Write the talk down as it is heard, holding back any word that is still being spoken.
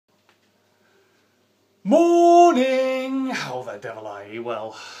Morning! How the devil are you?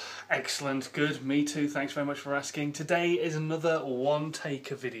 Well, excellent, good, me too, thanks very much for asking. Today is another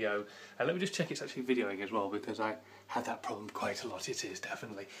one-taker video. Let me just check it's actually videoing as well, because I had that problem quite a lot. It is,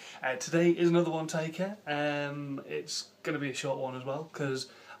 definitely. Today is another one-taker. It's going to be a short one as well, because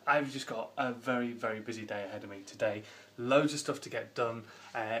I've just got a very, very busy day ahead of me today. Loads of stuff to get done.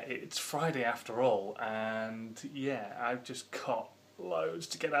 It's Friday after all, and yeah, I've just got loads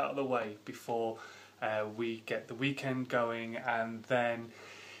to get out of the way before we get the weekend going, and then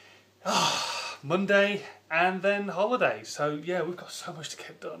Monday, and then holiday. So yeah, we've got so much to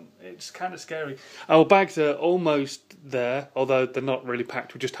get done. It's kind of scary. Our bags are almost there, although they're not really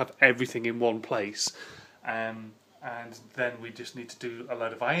packed. We just have everything in one place. And then we just need to do a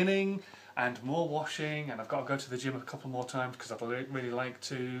load of ironing and more washing, and I've got to go to the gym a couple more times because I'd really like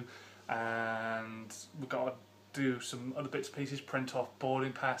to, and we've got to do some other bits and pieces, print off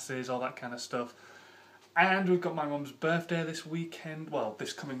boarding passes, all that kind of stuff. And we've got my mum's birthday this weekend, well,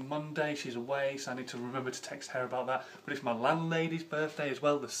 this coming Monday. She's away, so I need to remember to text her about that. But it's my landlady's birthday as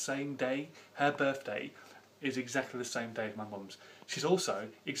well, the same day. Her birthday is exactly the same day as my mum's. She's also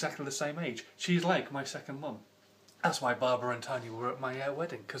exactly the same age. She's like my second mum. That's why Barbara and Tanya were at my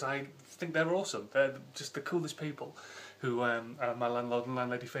wedding, because I think they're awesome. They're just the coolest people who are my landlord and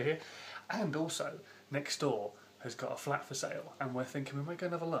landlady for here. And also, next door has got a flat for sale, and we're thinking we might go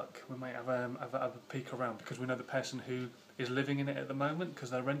and have a look. We might have a peek around, because we know the person who is living in it at the moment,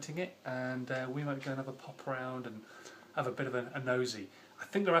 because they're renting it, and we might go and have a pop around and have a bit of a nosy. I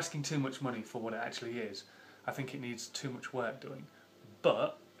think they're asking too much money for what it actually is. I think it needs too much work doing,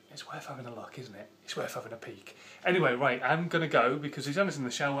 but it's worth having a look, isn't it? It's worth having a peek. Anyway, right, I'm going to go because Susanna's in the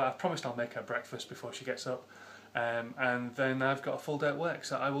shower. I've promised I'll make her breakfast before she gets up. And then I've got a full day at work.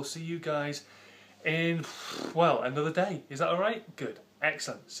 So I will see you guys in, well, another day. Is that alright? Good.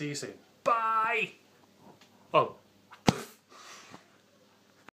 Excellent. See you soon. Bye! Oh,